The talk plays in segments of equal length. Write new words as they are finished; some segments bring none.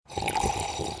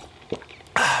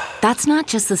That's not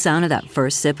just the sound of that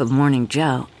first sip of Morning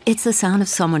Joe. It's the sound of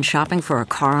someone shopping for a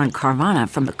car on Carvana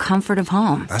from the comfort of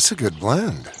home. That's a good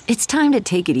blend. It's time to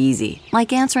take it easy,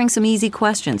 like answering some easy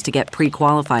questions to get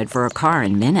pre-qualified for a car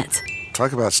in minutes.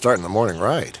 Talk about starting the morning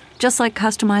right. Just like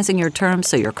customizing your terms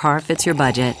so your car fits your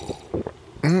budget.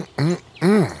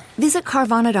 Visit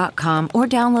Carvana.com or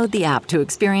download the app to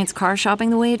experience car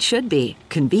shopping the way it should be.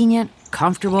 Convenient,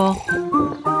 comfortable.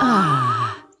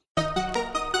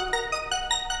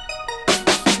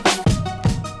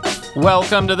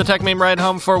 Welcome to the Tech Meme Ride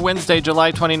Home for Wednesday,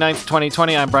 July 29th,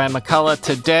 2020. I'm Brian McCullough.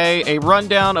 Today, a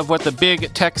rundown of what the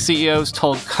big tech CEOs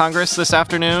told Congress this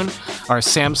afternoon. Are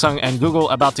Samsung and Google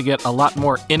about to get a lot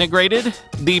more integrated?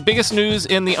 The biggest news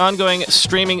in the ongoing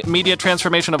streaming media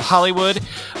transformation of Hollywood.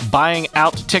 Buying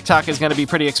out TikTok is going to be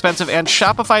pretty expensive, and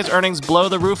Shopify's earnings blow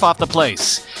the roof off the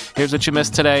place. Here's what you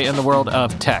missed today in the world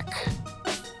of tech.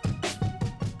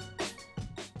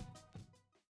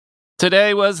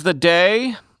 Today was the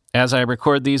day. As I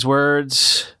record these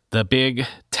words, the big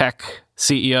tech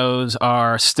CEOs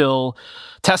are still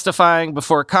testifying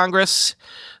before Congress,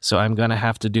 so I'm going to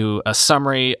have to do a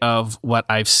summary of what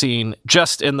I've seen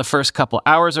just in the first couple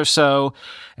hours or so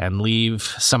and leave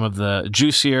some of the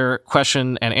juicier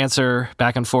question and answer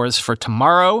back and forth for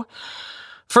tomorrow.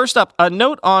 First up, a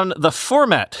note on the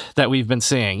format that we've been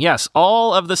seeing. Yes,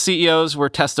 all of the CEOs were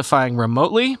testifying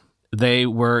remotely. They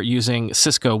were using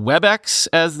Cisco WebEx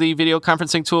as the video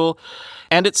conferencing tool,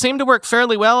 and it seemed to work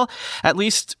fairly well, at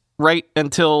least right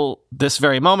until this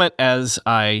very moment as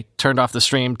I turned off the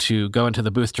stream to go into the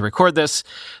booth to record this.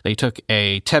 They took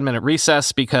a 10-minute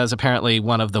recess because apparently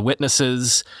one of the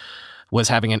witnesses was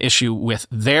having an issue with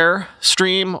their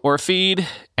stream or feed,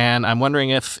 and I'm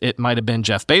wondering if it might have been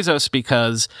Jeff Bezos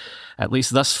because at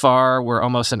least thus far, we're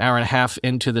almost an hour and a half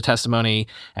into the testimony,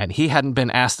 and he hadn't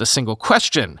been asked a single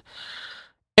question.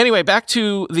 Anyway, back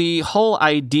to the whole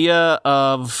idea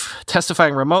of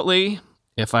testifying remotely.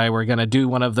 If I were going to do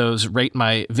one of those rate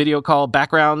my video call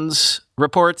backgrounds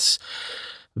reports,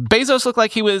 Bezos looked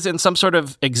like he was in some sort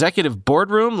of executive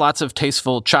boardroom, lots of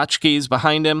tasteful tchotchkes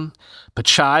behind him.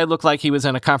 Pichai looked like he was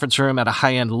in a conference room at a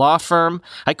high-end law firm.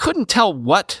 I couldn't tell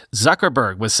what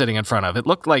Zuckerberg was sitting in front of. It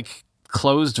looked like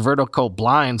closed vertical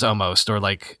blinds almost, or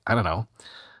like, I don't know,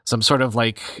 some sort of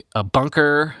like a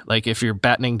bunker, like if you're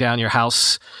battening down your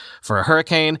house for a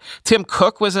hurricane. Tim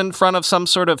Cook was in front of some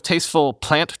sort of tasteful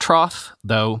plant trough,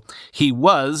 though he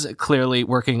was clearly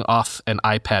working off an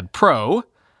iPad Pro.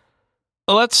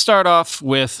 Let's start off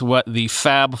with what the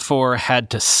Fab Four had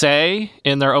to say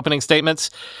in their opening statements.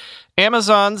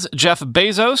 Amazon's Jeff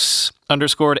Bezos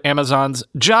underscored Amazon's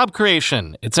job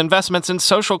creation, its investments in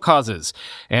social causes,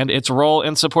 and its role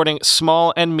in supporting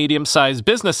small and medium-sized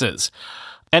businesses.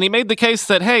 And he made the case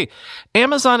that, hey,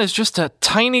 Amazon is just a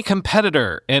tiny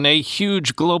competitor in a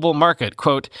huge global market.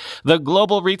 Quote, the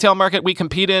global retail market we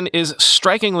compete in is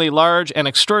strikingly large and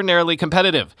extraordinarily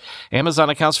competitive. Amazon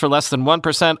accounts for less than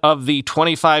 1% of the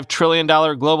 $25 trillion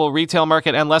global retail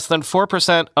market and less than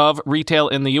 4% of retail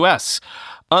in the U.S.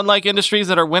 Unlike industries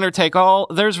that are winner-take-all,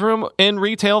 there's room in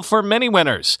retail for many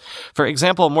winners. For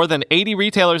example, more than 80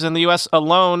 retailers in the U.S.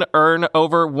 alone earn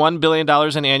over $1 billion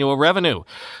in annual revenue.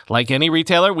 Like any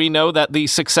retailer, we know that the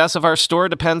success of our store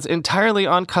depends entirely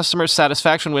on customer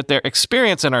satisfaction with their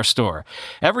experience in our store.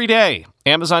 Every day,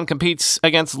 Amazon competes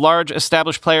against large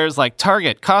established players like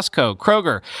Target, Costco,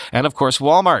 Kroger, and of course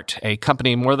Walmart, a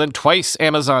company more than twice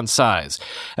Amazon's size.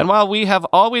 And while we have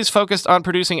always focused on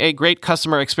producing a great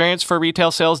customer experience for retail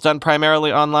sales done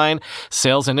primarily online,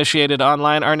 sales initiated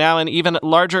online are now an even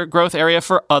larger growth area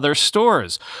for other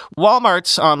stores.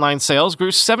 Walmart's online sales grew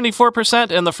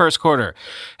 74% in the first quarter,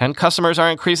 and customers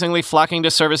are increasingly flocking to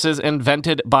services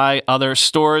invented by other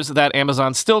stores that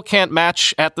Amazon still can't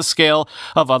match at the scale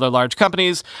of other large companies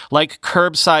like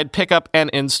curbside pickup and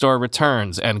in-store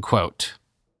returns, end quote.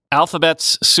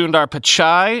 Alphabet's Sundar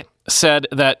Pichai said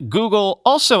that Google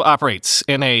also operates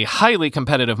in a highly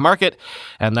competitive market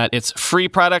and that its free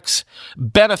products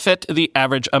benefit the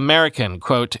average American.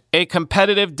 Quote, a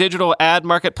competitive digital ad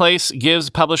marketplace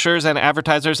gives publishers and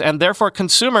advertisers and therefore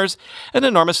consumers an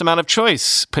enormous amount of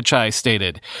choice, Pichai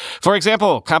stated. For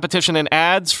example, competition in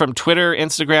ads from Twitter,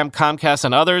 Instagram, Comcast,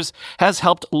 and others has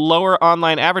helped lower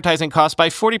online advertising costs by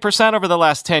 40% over the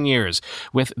last 10 years,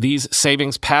 with these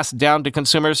savings passed down to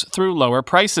consumers through lower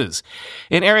prices.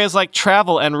 In areas like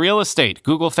travel and real estate,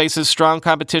 Google faces strong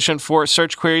competition for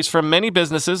search queries from many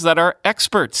businesses that are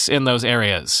experts in those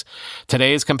areas.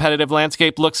 Today's competitive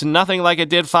landscape looks nothing like it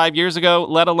did 5 years ago,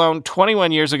 let alone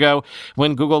 21 years ago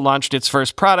when Google launched its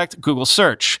first product, Google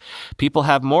Search. People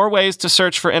have more ways to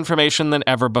search for information than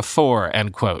ever before,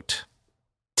 end quote.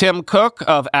 Tim Cook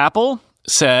of Apple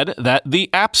said that the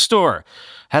App Store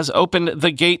has opened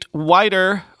the gate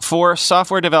wider for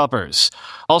software developers.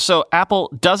 Also,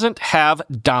 Apple doesn't have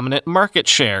dominant market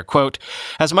share. Quote,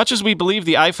 as much as we believe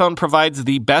the iPhone provides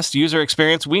the best user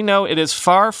experience, we know it is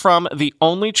far from the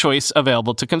only choice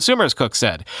available to consumers, Cook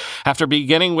said. After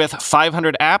beginning with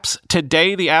 500 apps,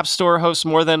 today the App Store hosts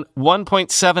more than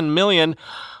 1.7 million,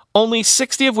 only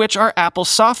 60 of which are Apple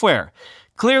software.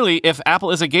 Clearly, if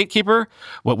Apple is a gatekeeper,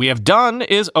 what we have done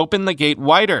is open the gate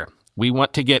wider. We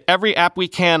want to get every app we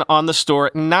can on the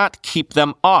store, not keep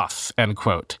them off, end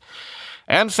quote.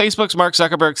 And Facebook's Mark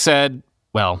Zuckerberg said,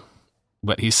 well,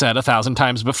 what he said 1,000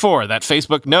 times before, that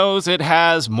Facebook knows it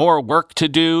has more work to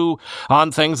do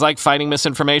on things like fighting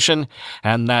misinformation,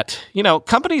 and that,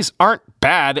 companies aren't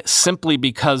bad simply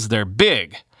because they're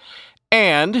big.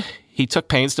 And he took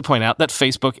pains to point out that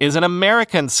Facebook is an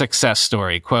American success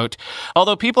story. Quote,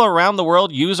 although people around the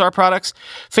world use our products,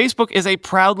 Facebook is a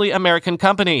proudly American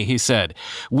company, he said.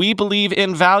 We believe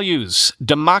in values,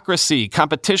 democracy,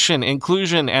 competition,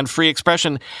 inclusion, and free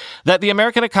expression that the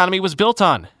American economy was built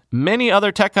on. Many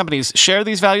other tech companies share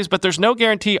these values, but there's no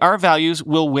guarantee our values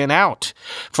will win out.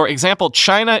 For example,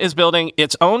 China is building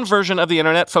its own version of the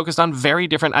internet focused on very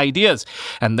different ideas,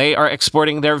 and they are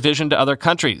exporting their vision to other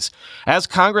countries. As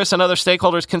Congress and other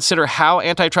stakeholders consider how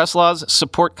antitrust laws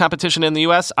support competition in the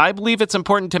U.S., I believe it's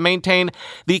important to maintain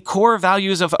the core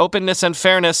values of openness and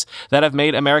fairness that have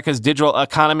made America's digital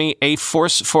economy a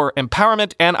force for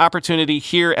empowerment and opportunity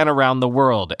here and around the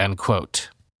world, end quote.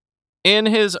 In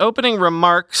his opening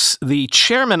remarks, the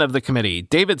chairman of the committee,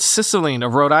 David Cicilline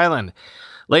of Rhode Island,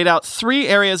 laid out 3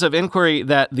 areas of inquiry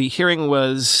that the hearing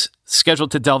was scheduled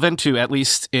to delve into, at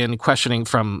least in questioning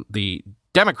from the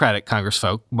Democratic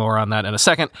congressfolk. More on that in a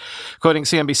second. Quoting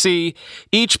CNBC,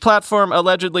 each platform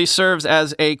allegedly serves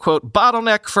as a, quote,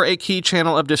 bottleneck for a key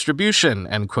channel of distribution,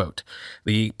 end quote.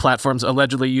 The platforms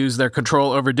allegedly use their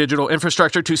control over digital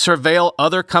infrastructure to surveil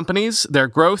other companies, their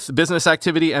growth, business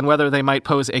activity, and whether they might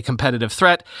pose a competitive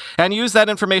threat, and use that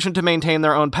information to maintain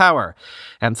their own power.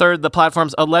 And third, the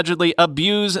platforms allegedly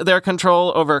abuse their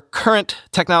control over current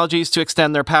technologies to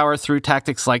extend their power through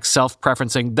tactics like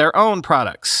self-preferencing their own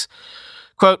products.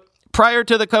 Quote, prior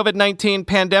to the COVID-19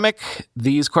 pandemic,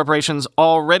 these corporations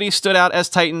already stood out as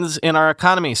titans in our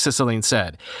economy, Cicilline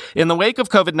said. In the wake of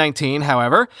COVID-19,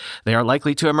 however, they are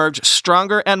likely to emerge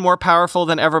stronger and more powerful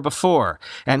than ever before.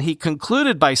 And he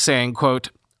concluded by saying, quote,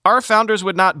 our founders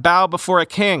would not bow before a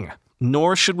king,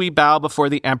 nor should we bow before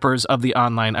the emperors of the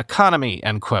online economy,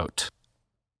 end quote.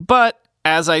 But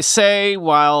as I say,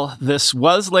 while this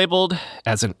was labeled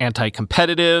as an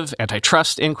anti-competitive,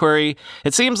 antitrust inquiry,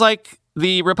 it seems like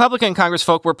the Republican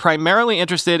congressfolk were primarily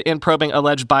interested in probing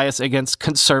alleged bias against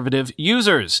conservative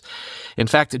users. In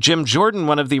fact, Jim Jordan,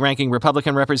 one of the ranking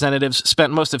Republican representatives,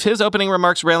 spent most of his opening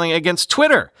remarks railing against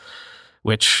Twitter,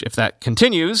 which, if that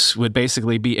continues, would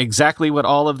basically be exactly what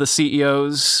all of the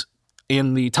CEOs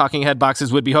in the talking head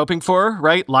boxes would be hoping for,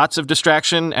 right? Lots of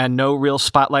distraction and no real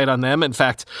spotlight on them. In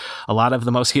fact, a lot of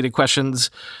the most heated questions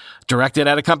directed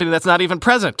at a company that's not even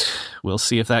present. We'll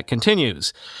see if that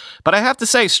continues. But I have to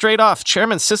say, straight off,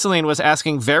 Chairman Cicilline was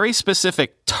asking very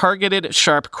specific, targeted,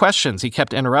 sharp questions. He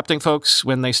kept interrupting folks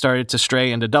when they started to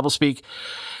stray into doublespeak.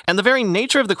 And the very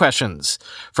nature of the questions,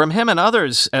 from him and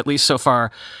others, at least so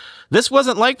far, this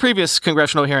wasn't like previous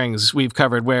congressional hearings we've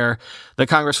covered where the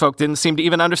congressfolk didn't seem to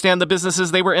even understand the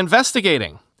businesses they were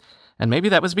investigating. And maybe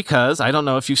that was because, I don't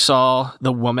know if you saw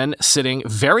the woman sitting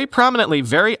very prominently,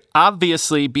 very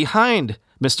obviously behind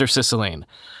Mr. Cicilline.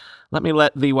 Let me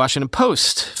let the Washington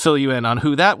Post fill you in on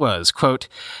who that was. Quote,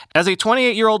 as a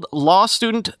 28-year-old law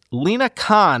student, Lena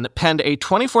Khan penned a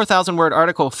 24,000-word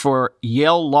article for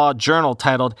Yale Law Journal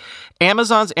titled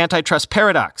Amazon's Antitrust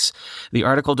Paradox. The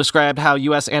article described how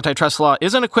U.S. antitrust law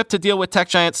isn't equipped to deal with tech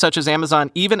giants such as Amazon,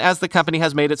 even as the company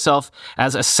has made itself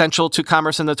as essential to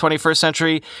commerce in the 21st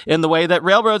century in the way that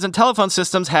railroads and telephone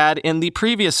systems had in the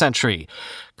previous century.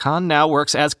 Khan now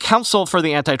works as counsel for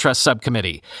the antitrust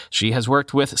subcommittee. She has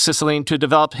worked with Cicilline to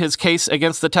develop his case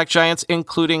against the tech giants,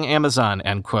 including Amazon,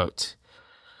 end quote.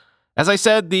 As I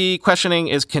said, the questioning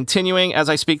is continuing as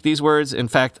I speak these words. In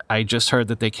fact, I just heard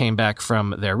that they came back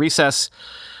from their recess.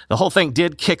 The whole thing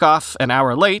did kick off an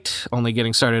hour late, only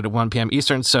getting started at 1 p.m.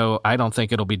 Eastern, so I don't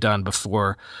think it'll be done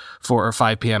before 4 or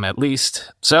 5 p.m. at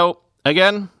least. So,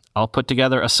 again, I'll put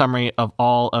together a summary of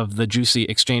all of the juicy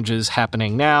exchanges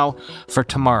happening now for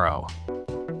tomorrow.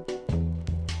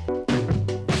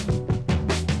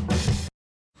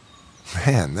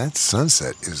 Man, that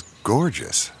sunset is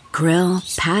gorgeous. Grill,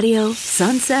 patio,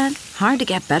 sunset. Hard to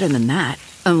get better than that.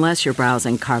 Unless you're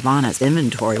browsing Carvana's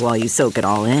inventory while you soak it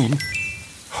all in.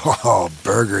 Oh,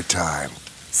 burger time.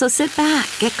 So sit back,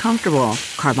 get comfortable.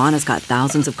 Carvana's got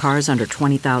thousands of cars under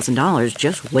 $20,000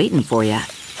 just waiting for you.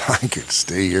 I could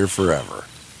stay here forever.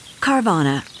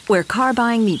 Carvana, where car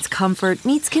buying meets comfort,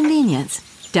 meets convenience.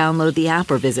 Download the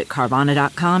app or visit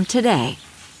Carvana.com today.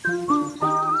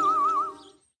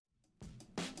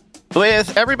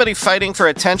 With everybody fighting for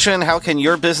attention, how can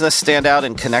your business stand out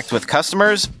and connect with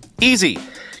customers? Easy.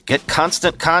 Get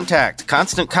Constant Contact.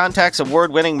 Constant Contact's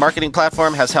award-winning marketing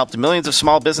platform has helped millions of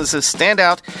small businesses stand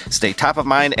out, stay top of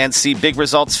mind, and see big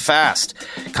results fast.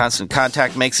 Constant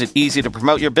Contact makes it easy to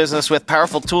promote your business with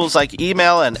powerful tools like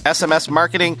email and SMS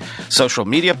marketing, social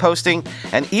media posting,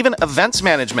 and even events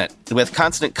management. With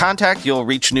Constant Contact, you'll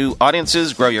reach new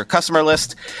audiences, grow your customer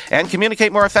list, and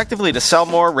communicate more effectively to sell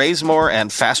more, raise more,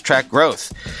 and fast-track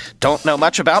growth. Don't know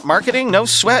much about marketing? No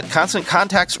sweat. Constant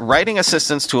Contact's writing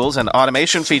assistance tools and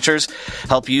automation features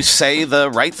help you say the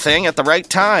right thing at the right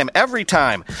time, every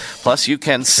time. Plus, you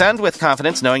can send with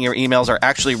confidence knowing your emails are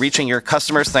actually reaching your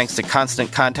customers thanks to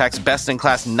Constant Contact's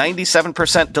best-in-class 97%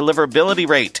 deliverability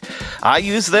rate. I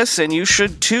use this, and you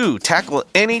should too. Tackle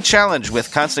any challenge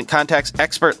with Constant Contact's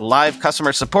expert live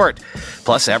customer support.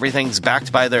 Plus, everything's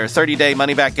backed by their 30-day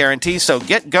money-back guarantee, so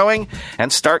get going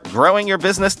and start growing your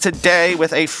business today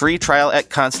with a free trial at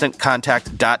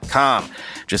ConstantContact.com.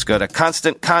 Just go to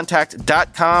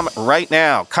ConstantContact.com right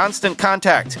now. Constant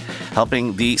Contact,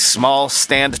 helping the small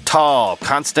stand tall.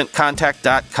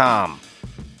 ConstantContact.com.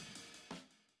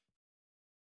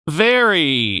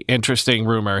 Very interesting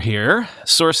rumor here.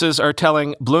 Sources are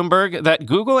telling Bloomberg that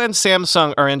Google and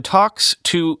Samsung are in talks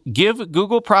to give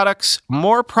Google products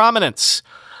more prominence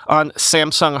on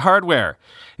Samsung hardware,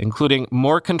 including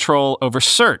more control over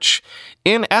search.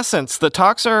 In essence, the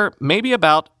talks are maybe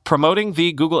about promoting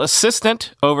the Google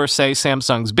Assistant over, say,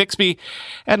 Samsung's Bixby,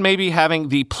 and maybe having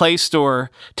the Play Store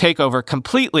take over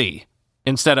completely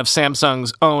instead of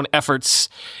Samsung's own efforts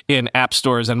in app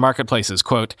stores and marketplaces.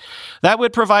 Quote, that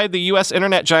would provide the U.S.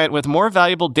 internet giant with more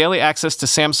valuable daily access to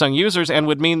Samsung users and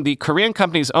would mean the Korean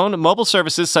company's own mobile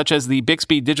services, such as the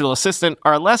Bixby Digital Assistant,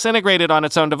 are less integrated on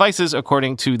its own devices,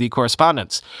 according to the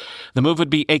correspondence. The move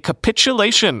would be a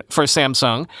capitulation for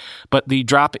Samsung, but the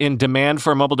drop in demand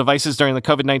for mobile devices during the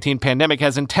COVID-19 pandemic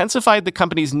has intensified the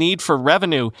company's need for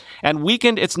revenue and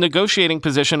weakened its negotiating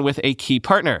position with a key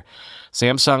partner.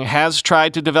 Samsung has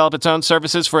tried to develop its own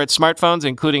services for its smartphones,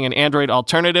 including an Android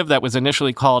alternative that was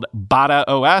initially called Bada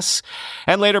OS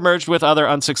and later merged with other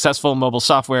unsuccessful mobile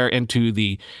software into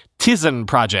the Tizen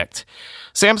project.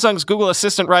 Samsung's Google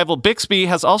Assistant rival Bixby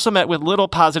has also met with little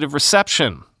positive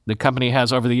reception. The company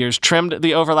has over the years trimmed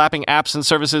the overlapping apps and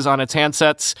services on its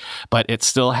handsets, but it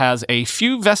still has a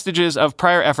few vestiges of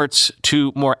prior efforts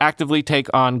to more actively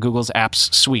take on Google's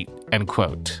apps suite, end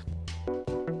quote.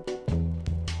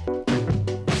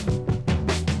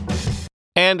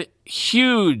 And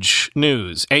huge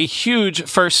news, a huge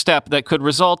first step that could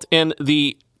result in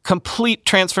the complete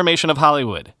transformation of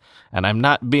Hollywood. And I'm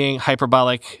not being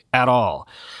hyperbolic at all.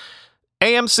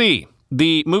 AMC,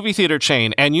 the movie theater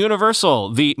chain, and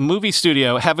Universal, the movie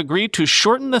studio, have agreed to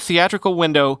shorten the theatrical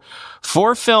window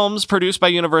for films produced by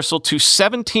Universal to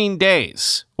 17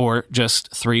 days, or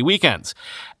just 3 weekends.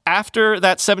 After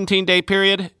that 17-day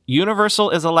period,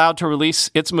 Universal is allowed to release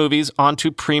its movies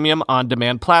onto premium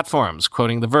on-demand platforms,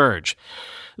 quoting The Verge.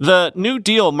 The new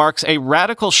deal marks a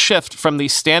radical shift from the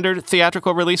standard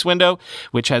theatrical release window,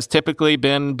 which has typically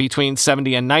been between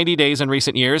 70 and 90 days in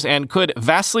recent years, and could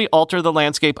vastly alter the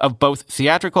landscape of both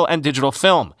theatrical and digital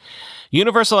film.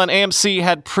 Universal and AMC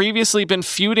had previously been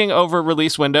feuding over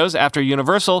release windows after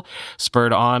Universal,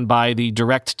 spurred on by the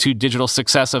direct-to-digital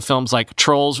success of films like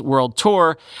Trolls World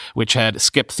Tour, which had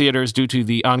skipped theaters due to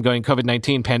the ongoing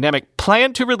COVID-19 pandemic,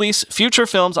 planned to release future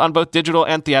films on both digital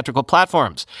and theatrical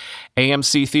platforms.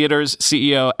 AMC Theaters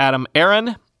CEO Adam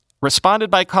Aron responded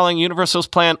by calling Universal's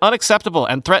plan unacceptable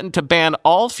and threatened to ban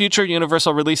all future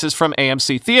Universal releases from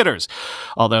AMC theaters.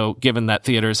 Although, given that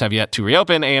theaters have yet to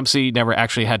reopen, AMC never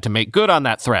actually had to make good on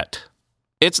that threat.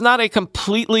 It's not a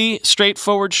completely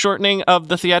straightforward shortening of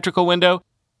the theatrical window.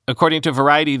 According to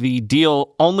Variety, the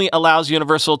deal only allows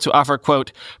Universal to offer,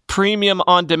 quote, premium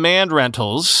on-demand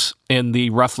rentals in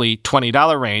the roughly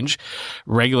 $20 range,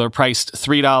 regular priced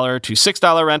 $3 to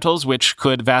 $6 rentals, which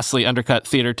could vastly undercut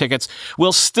theater tickets,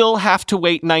 will still have to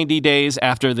wait 90 days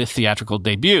after the theatrical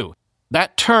debut.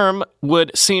 That term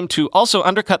would seem to also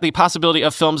undercut the possibility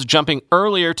of films jumping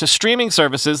earlier to streaming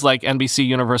services like NBC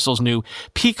Universal's new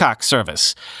Peacock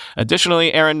service.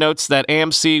 Additionally, Aaron notes that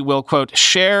AMC will, quote,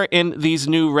 share in these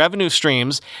new revenue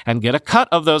streams and get a cut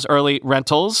of those early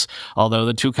rentals, although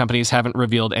the two companies haven't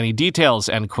revealed any details,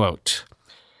 end quote.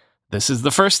 This is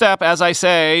the first step, as I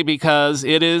say, because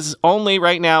it is only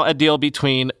right now a deal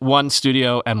between one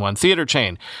studio and one theater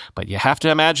chain. But you have to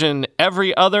imagine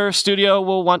every other studio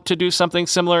will want to do something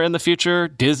similar in the future.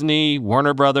 Disney,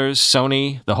 Warner Brothers,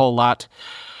 Sony, the whole lot.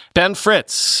 Ben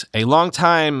Fritz, a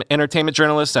longtime entertainment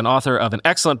journalist and author of an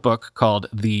excellent book called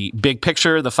The Big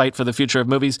Picture, The Fight for the Future of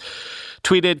Movies,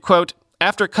 tweeted, quote,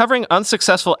 "After covering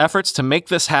unsuccessful efforts to make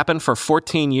this happen for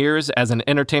 14 years as an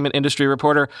entertainment industry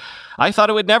reporter, I thought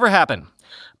it would never happen.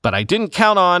 But I didn't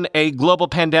count on a global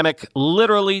pandemic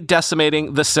literally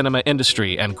decimating the cinema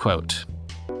industry," end quote.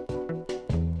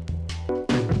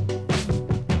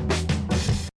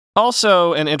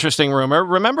 Also, an interesting rumor.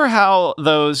 Remember how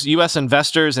those U.S.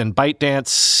 investors in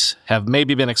ByteDance have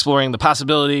maybe been exploring the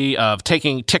possibility of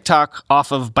taking TikTok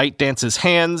off of ByteDance's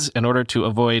hands in order to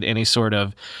avoid any sort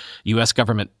of U.S.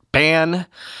 government ban?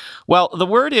 Well, the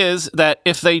word is that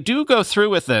if they do go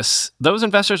through with this, those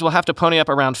investors will have to pony up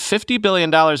around $50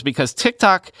 billion because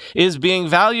TikTok is being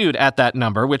valued at that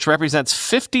number, which represents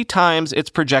 50 times its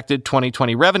projected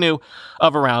 2020 revenue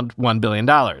of around $1 billion.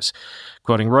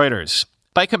 Quoting Reuters.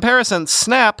 By comparison,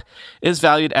 Snap is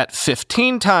valued at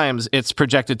 15 times its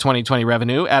projected 2020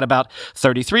 revenue at about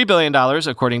 $33 billion,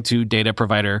 according to data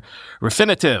provider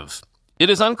Refinitiv. It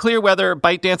is unclear whether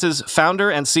ByteDance's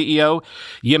founder and CEO,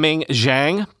 Yiming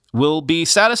Zhang, will be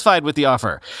satisfied with the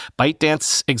offer.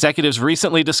 ByteDance executives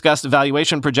recently discussed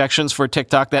valuation projections for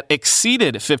TikTok that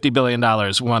exceeded $50 billion,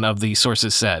 one of the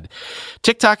sources said.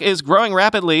 TikTok is growing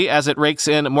rapidly as it rakes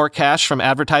in more cash from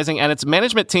advertising, and its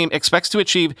management team expects to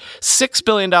achieve $6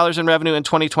 billion in revenue in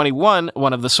 2021,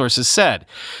 one of the sources said.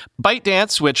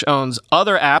 ByteDance, which owns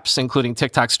other apps, including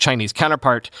TikTok's Chinese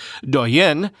counterpart,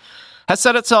 Douyin, has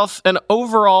set itself an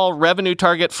overall revenue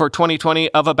target for 2020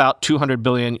 of about 200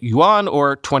 billion yuan,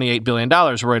 or $28 billion,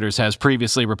 Reuters has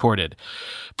previously reported.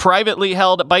 Privately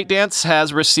held ByteDance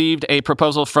has received a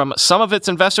proposal from some of its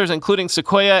investors, including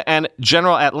Sequoia and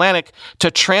General Atlantic,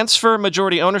 to transfer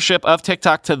majority ownership of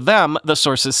TikTok to them, the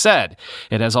sources said.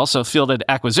 It has also fielded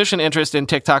acquisition interest in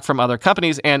TikTok from other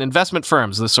companies and investment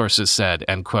firms, the sources said,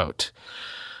 end quote.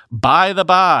 By the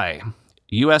by,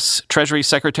 U.S. Treasury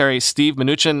Secretary Steve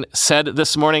Mnuchin said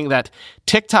this morning that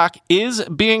TikTok is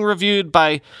being reviewed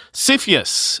by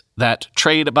CFIUS, that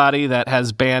trade body that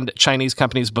has banned Chinese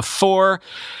companies before,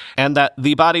 and that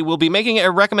the body will be making a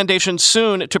recommendation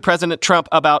soon to President Trump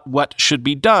about what should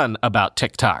be done about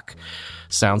TikTok.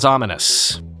 Sounds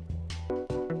ominous.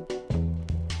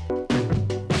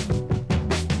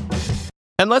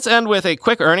 And let's end with a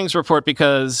quick earnings report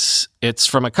because it's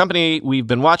from a company we've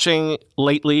been watching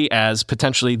lately as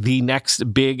potentially the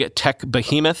next big tech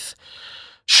behemoth.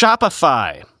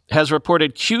 Shopify has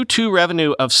reported Q2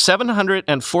 revenue of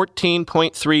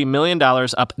 $714.3 million,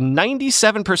 up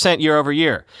 97% year over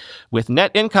year, with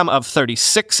net income of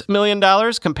 $36 million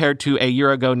compared to a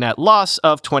year ago net loss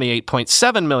of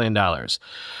 $28.7 million.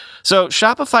 So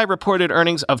Shopify reported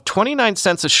earnings of 29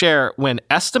 cents a share when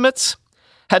estimates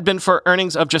had been for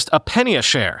earnings of just a penny a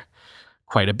share.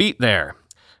 Quite a beat there.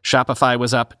 Shopify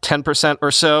was up 10% or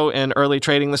so in early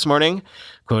trading this morning.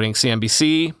 Quoting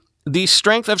CNBC, the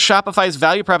strength of Shopify's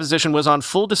value proposition was on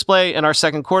full display in our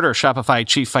second quarter, Shopify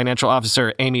Chief Financial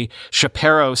Officer Amy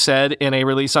Shapiro said in a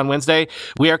release on Wednesday.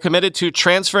 We are committed to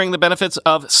transferring the benefits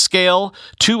of scale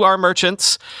to our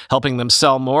merchants, helping them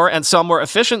sell more and sell more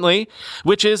efficiently,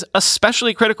 which is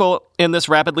especially critical in this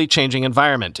rapidly changing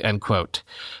environment, end quote.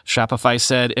 Shopify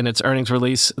said in its earnings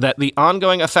release that the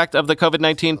ongoing effect of the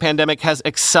COVID-19 pandemic has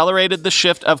accelerated the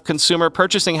shift of consumer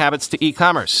purchasing habits to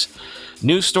e-commerce.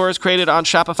 New stores created on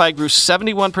Shopify grew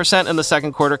 71% in the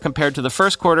second quarter compared to the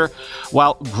first quarter,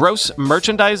 while gross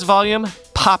merchandise volume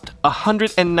popped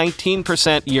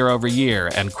 119% year over year,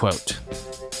 end quote.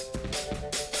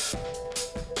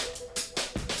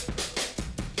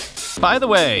 By the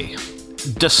way,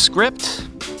 Descript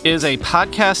is a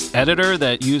podcast editor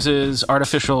that uses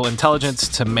artificial intelligence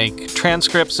to make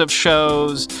transcripts of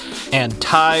shows and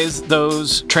ties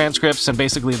those transcripts and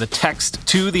basically the text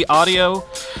to the audio.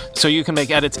 So you can make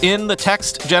edits in the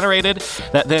text generated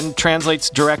that then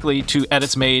translates directly to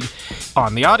edits made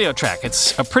on the audio track.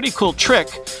 It's a pretty cool trick,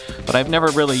 but I've never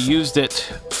really used it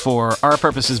for our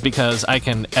purposes because I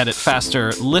can edit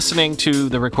faster listening to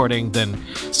the recording than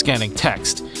scanning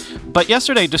text. But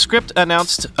yesterday, Descript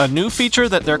announced a new feature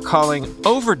that they're calling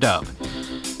Overdub.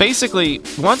 Basically,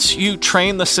 once you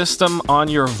train the system on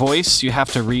your voice, you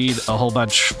have to read a whole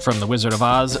bunch from The Wizard of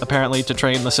Oz, apparently, to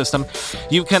train the system.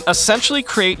 You can essentially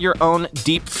create your own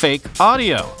deep fake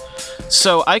audio.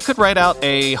 So I could write out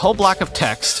a whole block of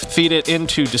text, feed it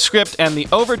into Descript, and the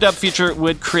Overdub feature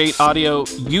would create audio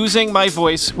using my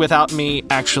voice without me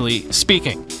actually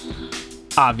speaking.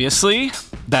 Obviously,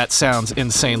 that sounds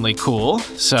insanely cool,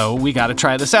 so we got to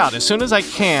try this out. As soon as I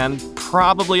can,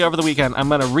 probably over the weekend, I'm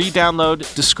going to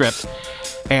re-download Descript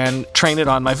and train it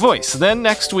on my voice. Then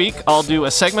next week, I'll do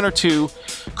a segment or two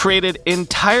created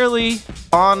entirely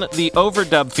on the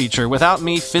overdub feature without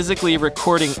me physically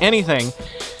recording anything,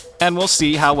 and we'll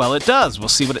see how well it does. We'll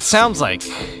see what it sounds like.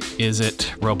 Is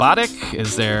it robotic?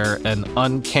 Is there an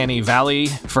uncanny valley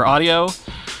for audio?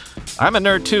 I'm a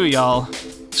nerd too, y'all,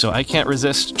 so I can't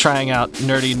resist trying out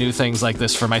nerdy new things like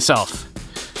this for myself.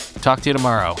 Talk to you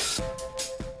tomorrow.